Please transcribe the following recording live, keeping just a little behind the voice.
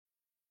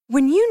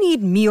When you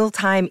need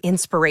mealtime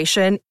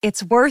inspiration,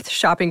 it's worth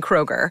shopping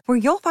Kroger, where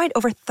you'll find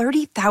over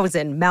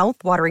 30,000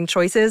 mouth-watering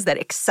choices that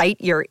excite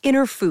your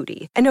inner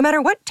foodie. And no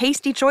matter what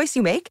tasty choice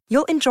you make,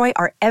 you'll enjoy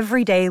our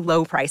everyday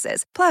low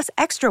prices, plus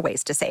extra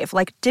ways to save,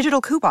 like digital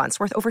coupons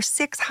worth over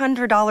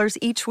 $600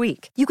 each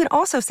week. You can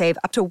also save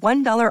up to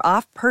 $1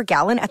 off per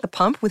gallon at the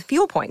pump with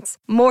fuel points.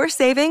 More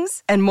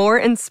savings and more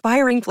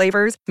inspiring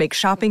flavors make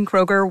shopping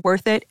Kroger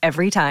worth it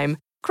every time.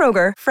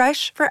 Kroger,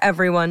 fresh for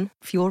everyone.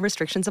 Fuel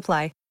restrictions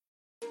apply.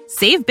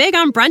 Save big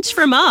on brunch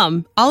for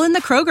mom, all in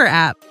the Kroger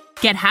app.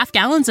 Get half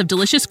gallons of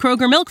delicious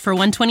Kroger milk for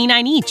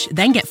 $1.29 each.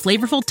 Then get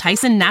flavorful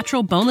Tyson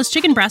natural boneless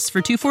chicken breasts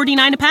for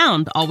 $2.49 a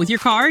pound, all with your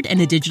card and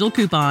a digital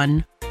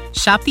coupon.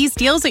 Shop these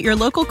deals at your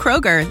local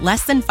Kroger,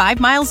 less than 5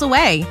 miles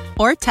away.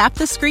 Or tap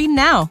the screen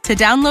now to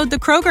download the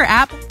Kroger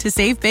app to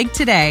save big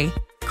today.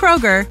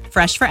 Kroger,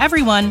 fresh for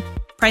everyone.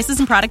 Prices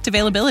and product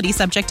availability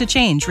subject to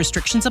change.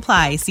 Restrictions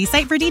apply. See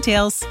site for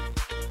details.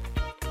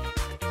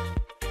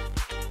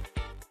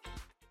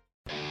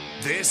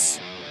 This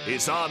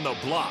is On the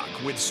Block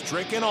with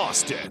Strick and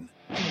Austin.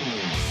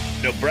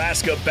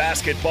 Nebraska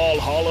Basketball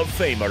Hall of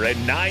Famer and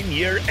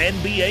 9-year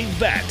NBA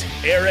vet,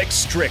 Eric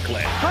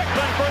Strickland.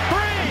 Strickland for three!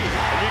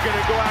 And you're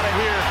going to go out of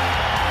here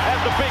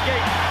as the Big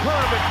 8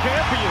 tournament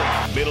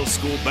champion. Middle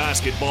school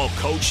basketball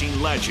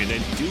coaching legend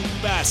and Duke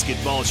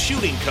basketball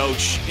shooting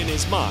coach in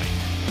his mind,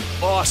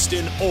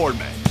 Austin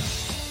Orman.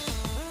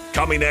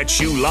 Coming at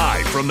you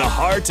live from the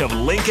heart of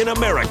Lincoln,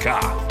 America.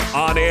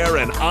 On air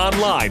and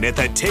online at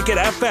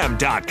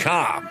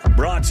theticketfm.com.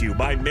 Brought to you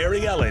by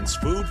Mary Ellen's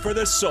Food for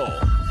the Soul.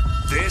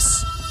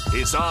 This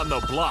is On the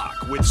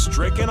Block with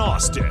Strick and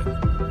Austin.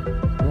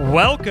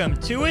 Welcome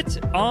to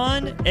it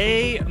on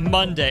a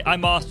Monday.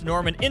 I'm Austin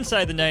Norman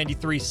inside the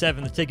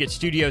 93.7 The Ticket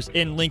Studios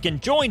in Lincoln,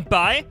 joined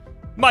by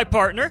my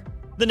partner,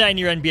 the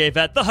 9-year NBA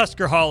vet, the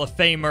Husker Hall of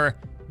Famer,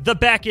 the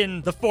back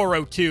in the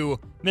 402,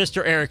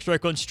 Mr. Eric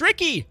Strickland.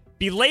 Stricky,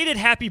 belated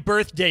happy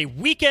birthday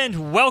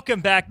weekend. Welcome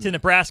back to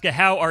Nebraska.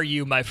 How are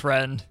you, my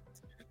friend?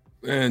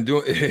 Man,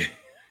 doing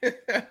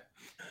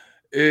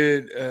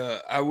it.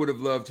 I would have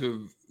loved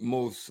to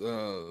most,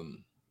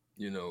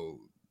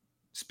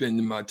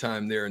 spending my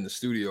time there in the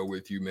studio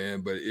with you,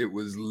 man. But it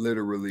was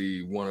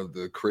literally one of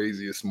the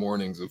craziest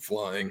mornings of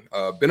flying.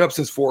 Been up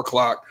since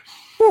 4:00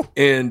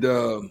 and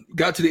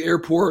got to the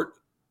airport.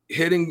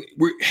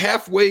 We're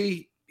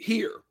halfway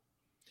here.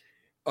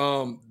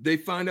 They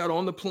find out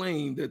on the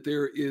plane that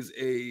there is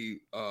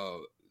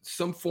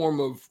some form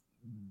of,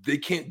 they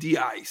can't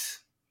de-ice.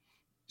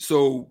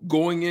 So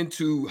going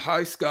into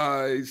high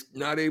skies,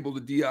 not able to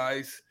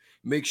de-ice,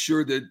 make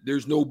sure that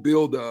there's no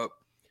buildup.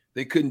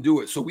 They couldn't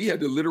do it. So we had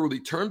to literally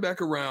turn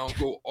back around,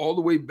 go all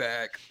the way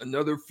back,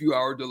 another few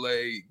hour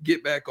delay,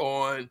 get back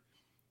on,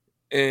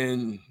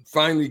 and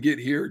finally get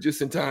here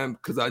just in time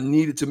because I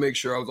needed to make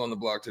sure I was on the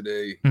block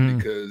today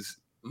because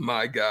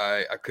my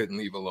guy, I couldn't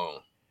leave alone.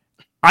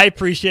 I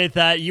appreciate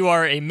that. You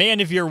are a man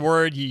of your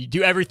word. You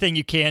do everything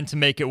you can to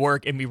make it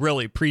work, and we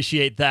really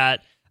appreciate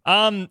that.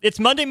 It's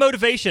Monday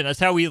Motivation. That's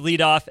how we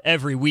lead off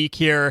every week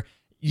here.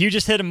 You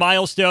just hit a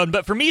milestone.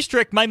 But for me,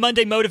 Strick, my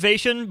Monday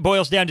motivation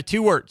boils down to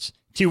 2 words.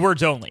 2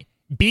 words only.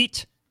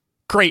 Beat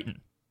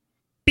Creighton.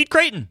 Beat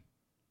Creighton.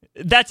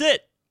 That's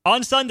it.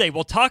 On Sunday,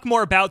 we'll talk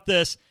more about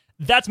this.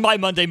 That's my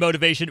Monday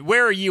motivation.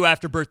 Where are you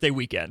after birthday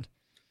weekend?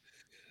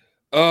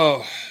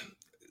 Oh,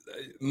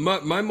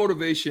 my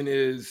motivation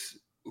is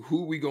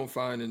who we gonna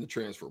find in the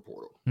transfer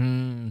portal.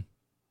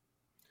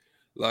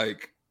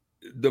 Like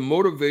the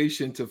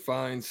motivation to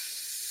find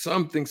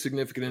something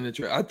significant in the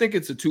transfer. I think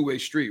it's a 2-way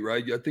street,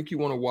 right? I think you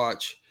want to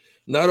watch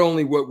not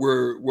only what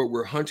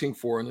we're hunting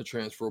for in the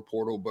transfer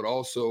portal, but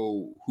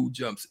also who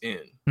jumps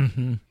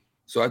in.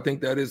 So I think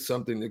that is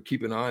something to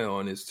keep an eye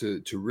on, is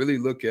to really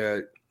look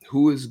at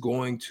who is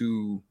going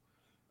to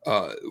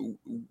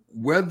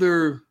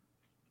whether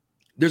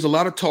there's a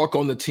lot of talk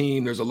on the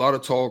team. There's a lot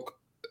of talk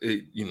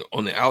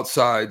on the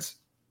outsides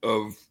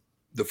of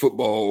the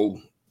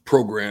football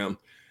program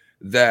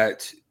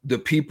that the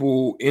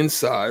people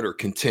inside are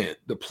content.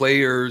 The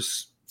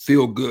players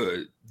feel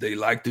good. They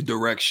like the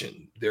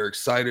direction. They're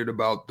excited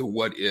about the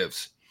what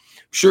ifs.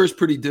 I'm sure it's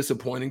pretty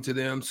disappointing to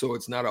them. So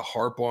it's not a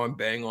harp on,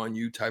 bang on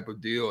you type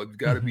of deal. You've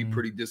got to be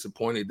pretty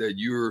disappointed that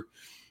you're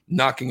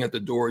knocking at the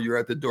door. You're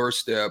at the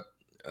doorstep.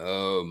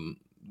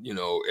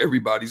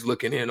 Everybody's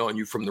looking in on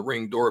you from the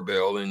Ring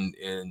doorbell and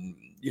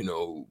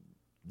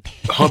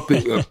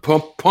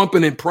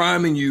pumping and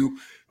priming you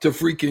to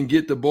freaking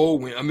get the bowl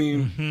win. I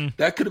mean,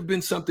 that could have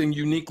been something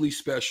uniquely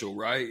special,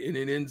 right? And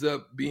it ends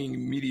up being a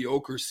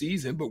mediocre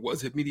season, but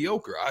was it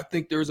mediocre? I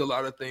think there's a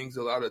lot of things,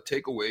 a lot of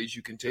takeaways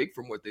you can take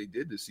from what they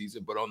did this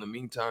season, but on the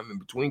meantime, in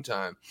between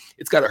time,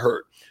 it's got to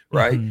hurt,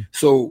 right?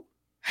 So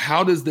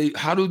how do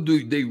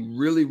they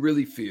really,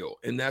 really feel?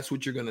 And that's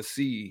what you're going to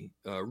see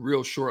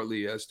real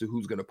shortly as to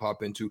who's going to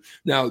pop into.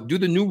 Now, do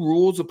the new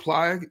rules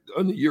apply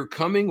on the year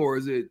coming, or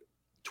is it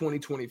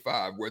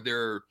 2025 where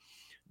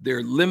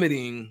they're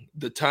limiting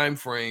the time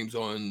frames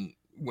on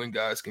when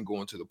guys can go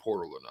into the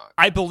portal or not?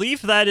 I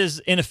believe that is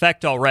in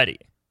effect already.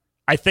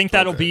 I think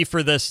that'll be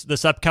for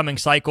this upcoming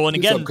cycle. And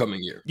again,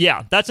 upcoming year.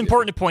 Yeah, that's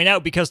important to point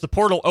out because the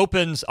portal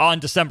opens on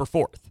December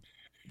 4th.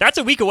 That's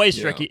a week away,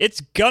 Stricky.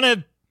 Yeah.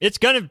 It's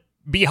gonna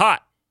be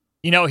hot,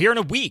 here in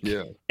a week.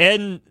 Yeah.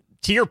 And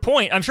to your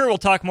point, I'm sure we'll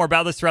talk more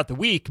about this throughout the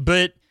week,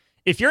 but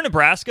if you're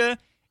Nebraska,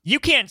 you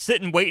can't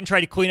sit and wait and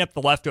try to clean up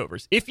the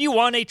leftovers. If you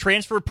want a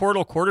transfer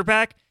portal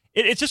quarterback,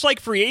 it's just like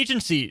free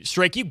agency,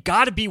 Strike. You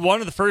got to be one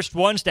of the first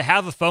ones to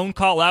have a phone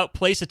call out,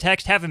 place a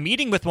text, have a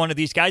meeting with one of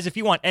these guys if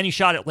you want any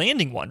shot at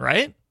landing one,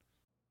 right?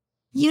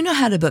 You know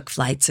how to book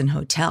flights and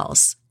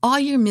hotels. All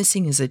you're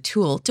missing is a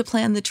tool to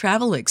plan the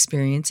travel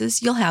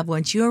experiences you'll have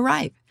once you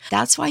arrive.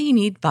 That's why you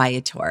need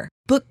Viator.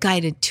 Book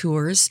guided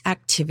tours,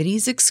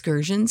 activities,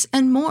 excursions,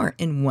 and more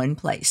in one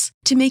place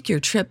to make your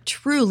trip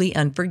truly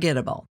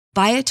unforgettable.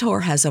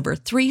 Viator has over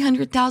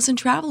 300,000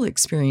 travel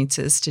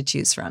experiences to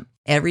choose from.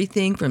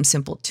 Everything from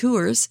simple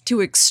tours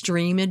to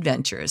extreme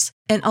adventures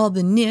and all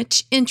the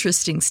niche,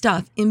 interesting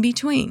stuff in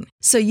between.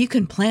 So you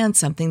can plan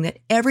something that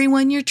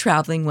everyone you're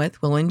traveling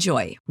with will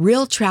enjoy.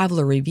 Real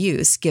traveler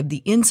reviews give the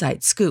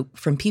inside scoop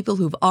from people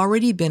who've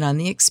already been on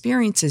the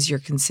experiences you're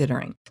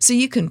considering. So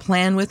you can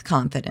plan with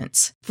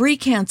confidence. Free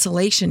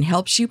cancellation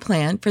helps you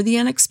plan for the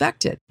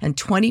unexpected. And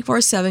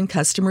 24/7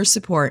 customer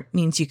support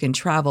means you can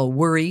travel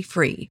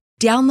worry-free.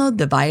 Download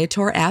the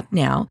Viator app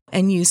now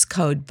and use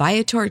code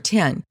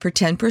Viator10 for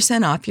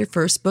 10% off your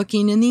first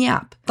booking in the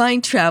app.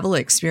 Find travel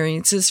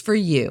experiences for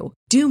you.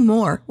 Do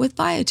more with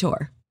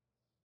Viator.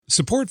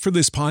 Support for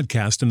this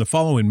podcast and the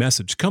following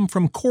message come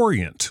from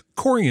Corient.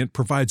 Corient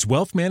provides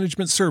wealth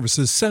management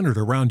services centered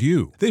around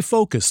you. They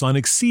focus on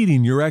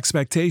exceeding your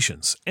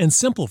expectations and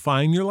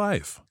simplifying your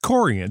life.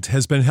 Corient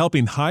has been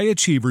helping high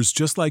achievers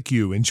just like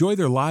you enjoy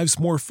their lives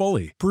more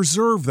fully,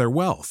 preserve their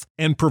wealth,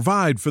 and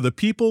provide for the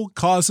people,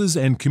 causes,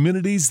 and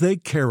communities they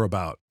care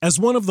about. As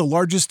one of the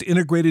largest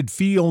integrated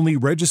fee-only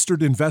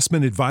registered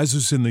investment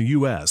advisors in the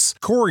U.S.,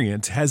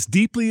 Corient has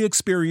deeply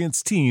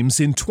experienced teams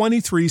in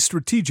 23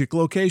 strategic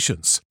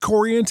locations.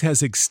 Corient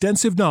has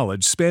extensive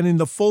knowledge spanning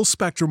the full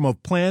spectrum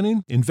of planning,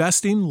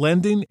 investing,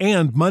 lending,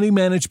 and money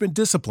management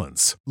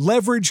disciplines.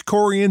 Leverage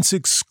Corient's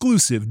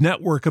exclusive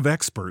network of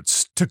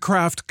experts to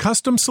craft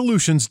custom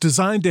solutions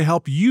designed to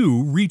help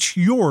you reach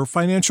your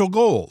financial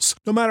goals,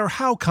 no matter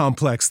how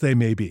complex they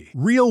may be.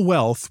 Real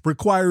wealth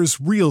requires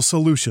real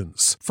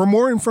solutions. For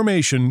more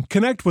information,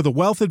 connect with a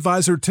wealth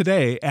advisor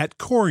today at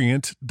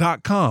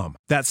Corient.com.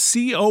 That's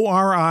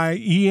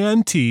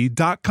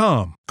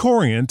Corient.com.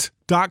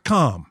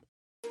 Corient.com.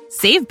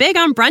 Save big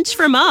on brunch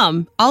for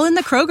mom, all in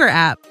the Kroger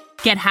app.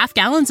 Get half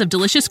gallons of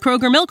delicious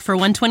Kroger milk for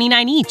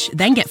 $1.29 each.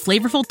 Then get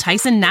flavorful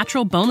Tyson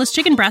natural boneless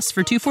chicken breasts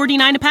for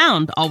 $2.49 a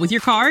pound, all with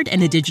your card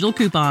and a digital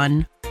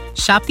coupon.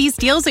 Shop these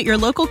deals at your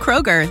local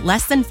Kroger,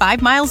 less than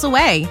 5 miles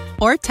away.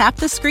 Or tap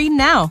the screen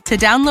now to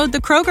download the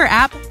Kroger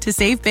app to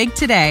save big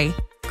today.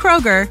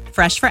 Kroger,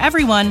 fresh for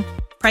everyone.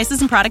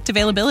 Prices and product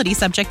availability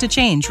subject to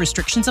change.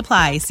 Restrictions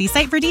apply. See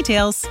site for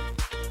details.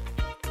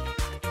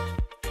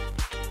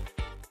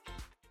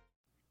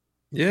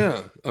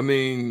 Yeah, I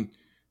mean,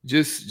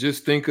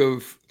 just think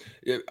of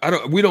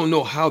we don't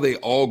know how they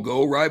all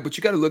go, right? But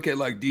you got to look at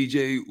like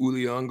DJ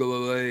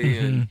Uiagalelei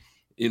and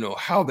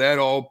how that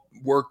all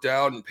worked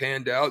out and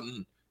panned out,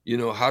 and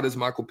how does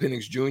Michael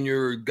Penix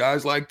Jr.,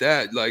 guys like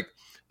that. Like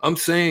I'm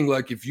saying,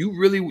 like if you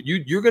really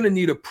you're going to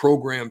need a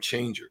program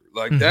changer.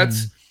 Like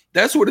that's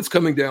what it's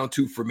coming down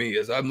to for me.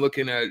 As I'm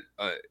looking at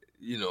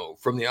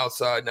from the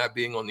outside, not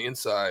being on the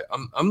inside,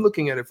 I'm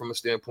looking at it from a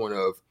standpoint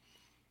of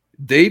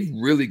they've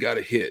really got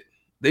to hit.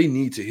 They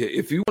need to hit.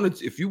 If you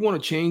want to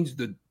change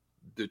the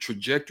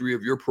trajectory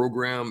of your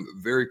program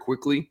very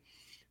quickly,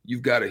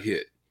 you've got to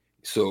hit.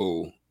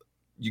 So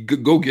you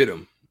go get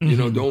them.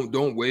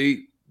 Don't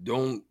wait.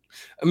 Don't.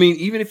 I mean,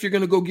 even if you're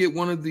going to go get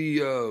one of the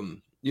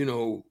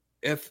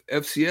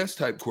FCS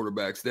type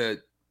quarterbacks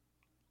that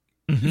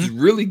is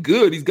really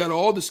good. He's got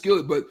all the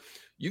skill, but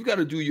you've got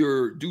to do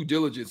your due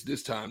diligence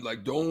this time.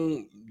 Like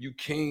you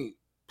can't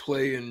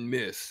play and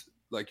miss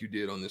like you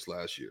did on this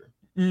last year.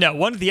 No,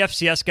 one of the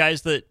FCS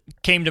guys that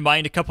came to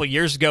mind a couple of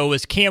years ago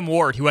was Cam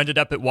Ward, who ended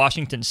up at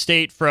Washington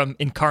State from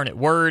Incarnate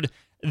Word.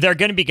 There are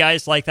going to be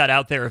guys like that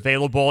out there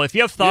available. If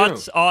you have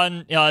thoughts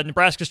on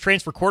Nebraska's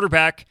transfer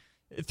quarterback,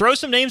 throw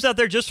some names out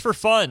there just for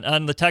fun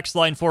on the text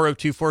line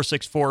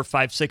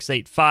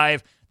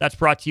 402-464-5685. That's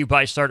brought to you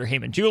by Sartor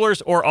Hamann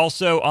Jewelers, or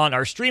also on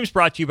our streams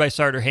brought to you by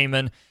Sartor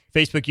Hamann,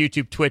 Facebook,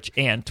 YouTube, Twitch,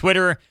 and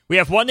Twitter. We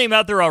have one name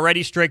out there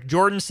already, Strick.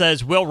 Jordan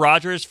says Will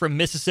Rogers from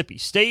Mississippi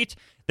State.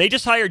 They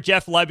just hired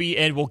Jeff Lebby,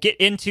 and we'll get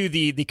into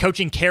the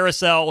coaching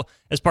carousel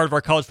as part of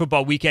our college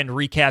football weekend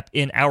recap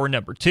in hour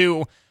number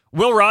 2.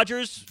 Will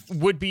Rogers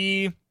would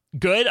be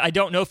good. I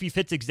don't know if he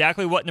fits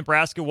exactly what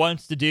Nebraska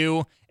wants to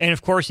do. And,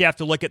 of course, you have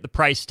to look at the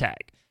price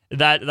tag.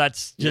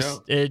 That's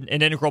just an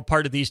integral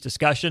part of these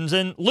discussions.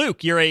 And,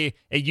 Luke, you're a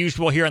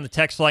usual here on the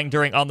text line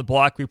during On the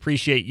Block. We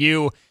appreciate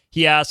you.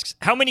 He asks,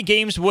 how many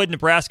games would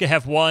Nebraska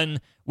have won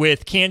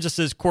with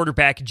Kansas's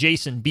quarterback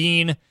Jason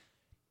Bean?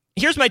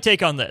 Here's my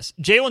take on this.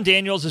 Jalen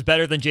Daniels is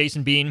better than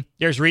Jason Bean.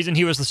 There's a reason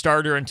he was the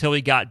starter until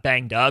he got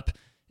banged up.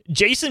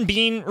 Jason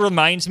Bean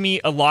reminds me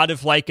a lot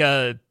of like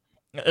a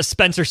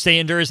Spencer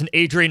Sanders, an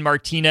Adrian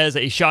Martinez,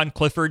 a Sean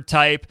Clifford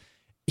type.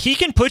 He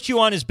can put you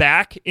on his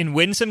back and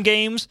win some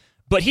games,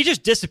 but he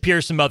just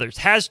disappears some others,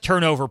 has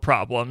turnover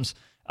problems,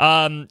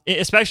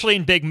 especially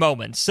in big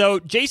moments. So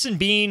Jason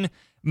Bean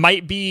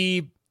might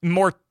be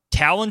more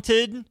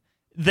talented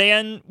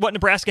than what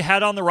Nebraska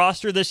had on the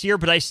roster this year,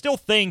 but I still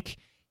think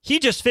he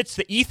just fits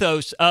the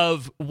ethos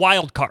of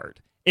wild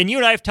card. And you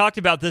and I have talked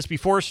about this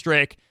before,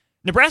 Strick.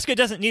 Nebraska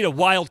doesn't need a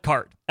wild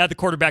card at the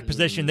quarterback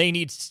position. They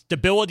need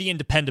stability and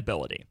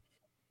dependability.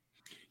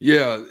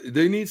 Yeah,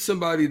 they need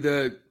somebody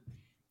that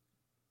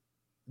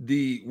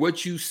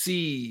what you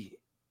see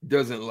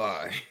doesn't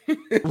lie.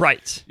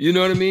 Right. You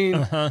know what I mean?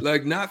 Uh-huh.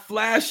 Like not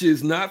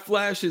flashes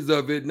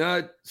of it,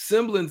 not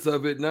semblance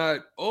of it, not,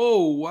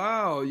 oh,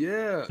 wow,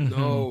 yeah. Mm-hmm.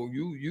 No,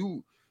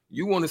 you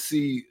want to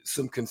see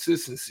some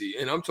consistency.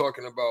 And I'm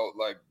talking about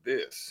like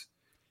this.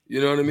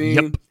 You know what I mean?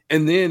 Yep.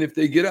 And then if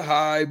they get a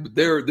high, but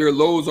their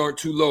lows aren't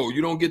too low.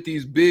 You don't get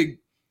these big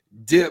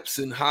dips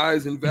and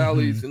highs and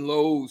valleys and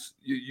lows.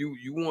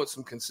 You want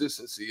some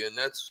consistency, and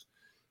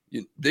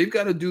they've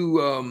got to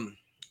do.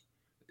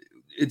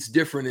 It's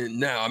different in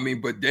now. I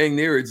mean, but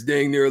it's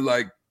dang near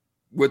like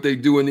what they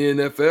do in the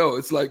NFL.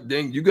 It's like,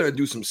 dang, you got to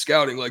do some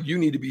scouting. Like you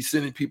need to be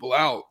sending people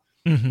out,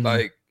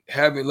 like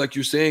having, like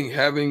you're saying,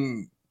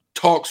 having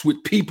talks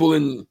with people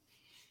in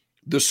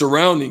the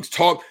surroundings.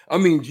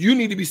 You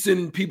need to be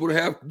sending people to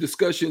have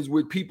discussions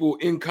with people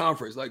in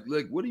conference. Like,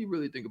 what do you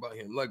really think about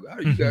him? Like, how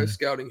are you guys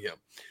scouting him?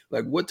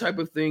 Like, what type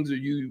of things are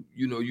you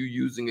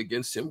using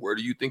against him? Where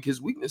do you think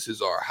his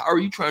weaknesses are? How are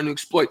you trying to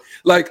exploit?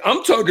 Like,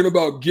 I'm talking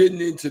about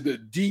getting into the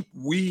deep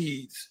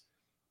weeds.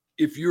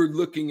 If you're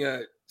looking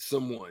at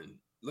someone,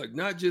 like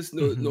not just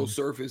no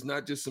surface,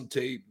 not just some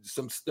tape,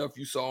 some stuff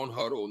you saw on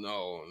Huddle.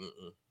 No,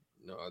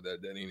 that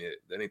ain't it.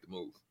 That ain't the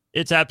move.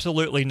 It's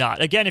absolutely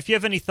not. Again, if you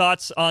have any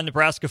thoughts on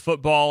Nebraska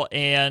football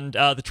and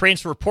the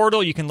transfer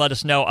portal, you can let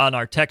us know on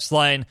our text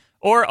line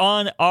or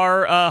on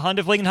our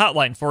Honda of Lincoln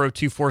hotline,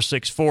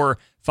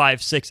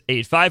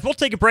 402-464-5685. We'll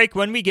take a break.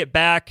 When we get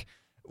back,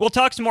 we'll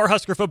talk some more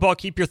Husker football.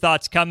 Keep your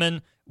thoughts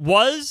coming.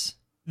 Was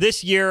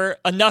this year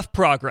enough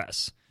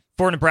progress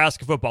for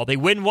Nebraska football? They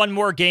win one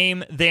more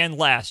game than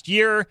last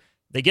year.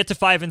 They get to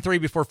 5-3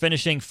 before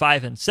finishing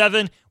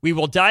 5-7. We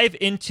will dive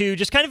into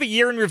just kind of a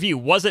year in review.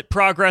 Was it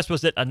progress?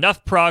 Was it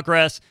enough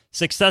progress?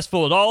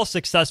 Successful at all?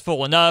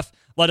 Successful enough?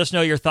 Let us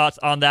know your thoughts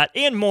on that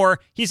and more.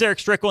 He's Eric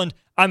Strickland.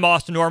 I'm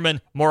Austin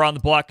Orman. More on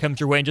the block comes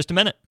your way in just a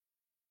minute.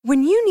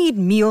 When you need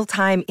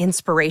mealtime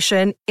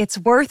inspiration, it's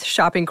worth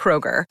shopping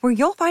Kroger, where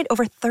you'll find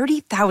over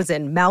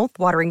 30,000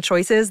 mouth-watering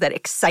choices that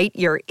excite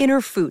your inner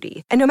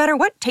foodie. And no matter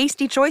what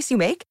tasty choice you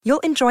make,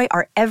 you'll enjoy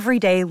our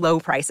everyday low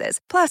prices,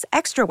 plus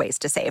extra ways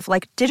to save,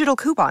 like digital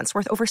coupons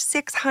worth over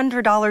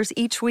 $600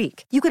 each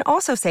week. You can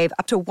also save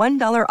up to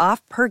 $1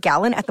 off per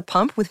gallon at the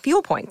pump with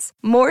fuel points.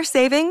 More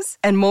savings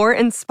and more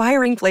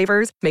inspiring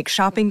flavors make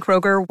shopping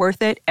Kroger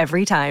worth it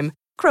every time.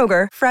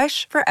 Kroger,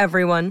 fresh for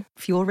everyone.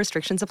 Fuel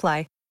restrictions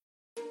apply.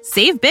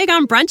 Save big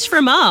on brunch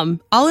for mom,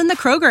 all in the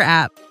Kroger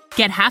app.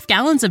 Get half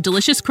gallons of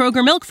delicious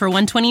Kroger milk for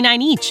 $1.29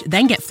 each.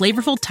 Then get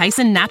flavorful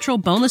Tyson natural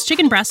boneless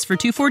chicken breasts for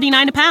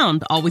 $2.49 a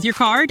pound, all with your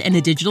card and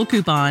a digital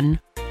coupon.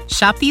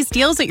 Shop these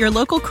deals at your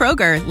local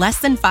Kroger,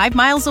 less than 5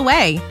 miles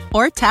away.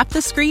 Or tap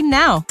the screen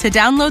now to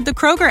download the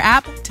Kroger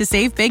app to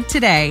save big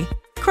today.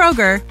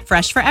 Kroger,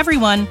 fresh for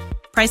everyone.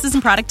 Prices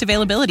and product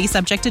availability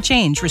subject to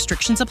change.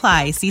 Restrictions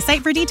apply. See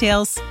site for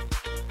details.